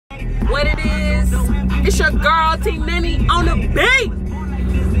what it is. It's your girl, T Nenny on the beat.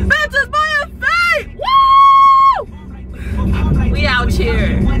 Bitches by your feet. Woo! We out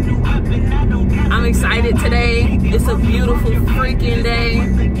here. I'm excited today. It's a beautiful freaking day.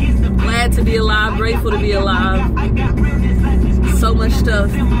 Glad to be alive, grateful to be alive. So much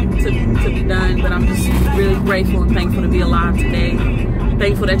stuff to be done, but I'm just really grateful and thankful to be alive today.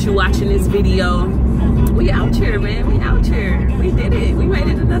 Thankful that you're watching this video. We out here, man. We out here. We did it. We made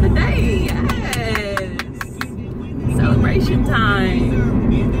it another day. Yes. Celebration time.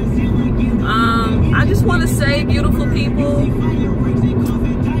 I just want to say, beautiful people,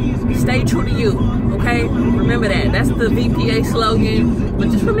 stay true to you, okay? Remember that. That's the VPA slogan. But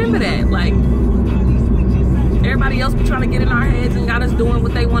just remember that. Like, everybody else be trying to get in our heads and got us doing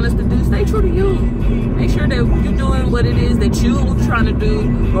what they want us to do. Stay true to you. Make sure that you're doing what it is that you're trying to do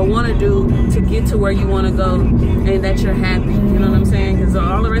or want to do to get to where you want to go, and that you're happy. You know what I'm saying? Because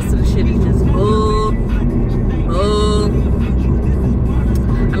all the rest of the shit is just bull.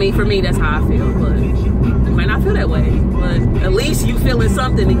 I mean, for me, that's how I feel, but you might not feel that way. But at least you feeling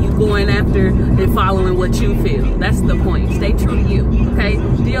something and you going after and following what you feel. That's the point. Stay true to you, okay?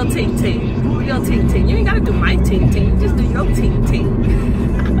 Do your ting ting. Do your ting ting. You ain't gotta do my ting ting. Just do your ting ting.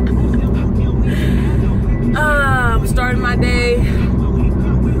 I'm starting my day.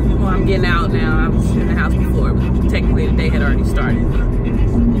 Well, I'm getting out now. I was in the house before, but technically the day had already started.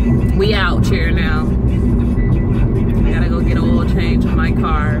 We out here now. I gotta go get an oil change on my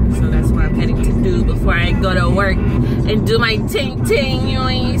car, so that's what I'm heading to do before I go to work and do my ting ting. You know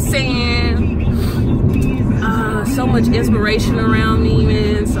what I'm saying? So much inspiration around me,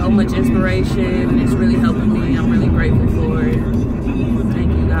 man. So much inspiration. It's really helping me. I'm really grateful for it.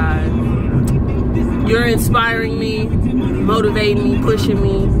 Thank you, God. You're inspiring me, motivating me, pushing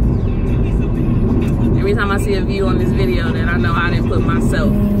me. Every time I see a view on this video that I know I didn't put myself,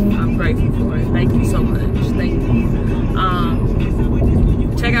 I'm grateful for it. Thank you so much. Thank you.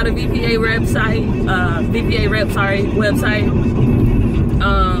 Check out the VPArep website.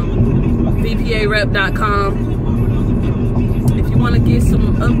 VPArep.com. If you want to get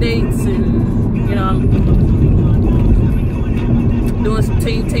some updates and, you know, I'm doing some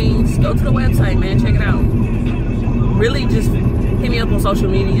teams, go to the website, man. Check it out. Really just hit me up on social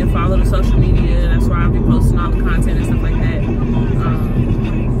media. Follow the social media. That's where I'll be posting all the content and stuff like that.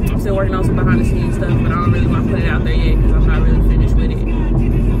 I'm still working on some behind the scenes stuff, but I don't really want to put it out there yet because I'm not really finished with it.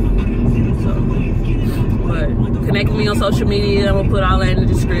 So, but connect with me on social media. I'm gonna put all that in the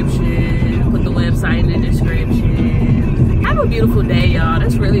description. Put the website in the description. Have a beautiful day, y'all.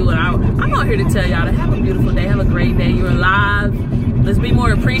 That's really what I'm out here to tell y'all. To have a beautiful day. Have a great day. You're alive. Let's be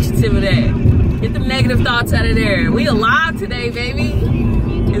more appreciative of that. Get them negative thoughts out of there. We alive today, baby.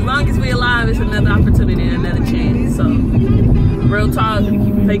 As long as we alive, it's another opportunity, another chance. So, real talk.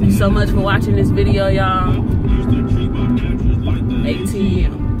 Thank you so much for watching this video, y'all.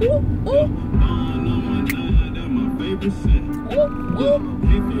 ATM. Ooh, ooh.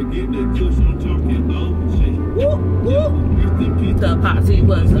 The posse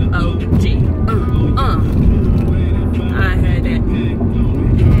was an OG. I had that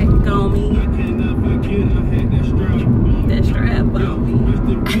heck on me. That strap on me.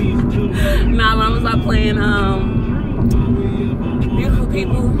 Nah, mama, stop playing. Beautiful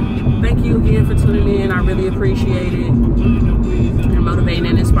people, thank you again for tuning in. I really appreciate it. You're motivating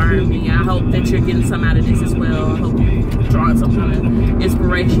and inspiring me. I hope that you're getting some out of this as well. I hope you're drawing some kind of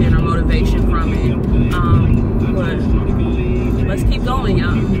inspiration or motivation from it. But let's keep going,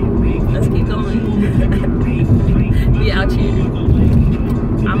 y'all. Let's keep going. Be out here.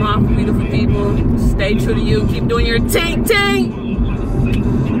 I'm off, beautiful people. Stay true to you. Keep doing your ting ting.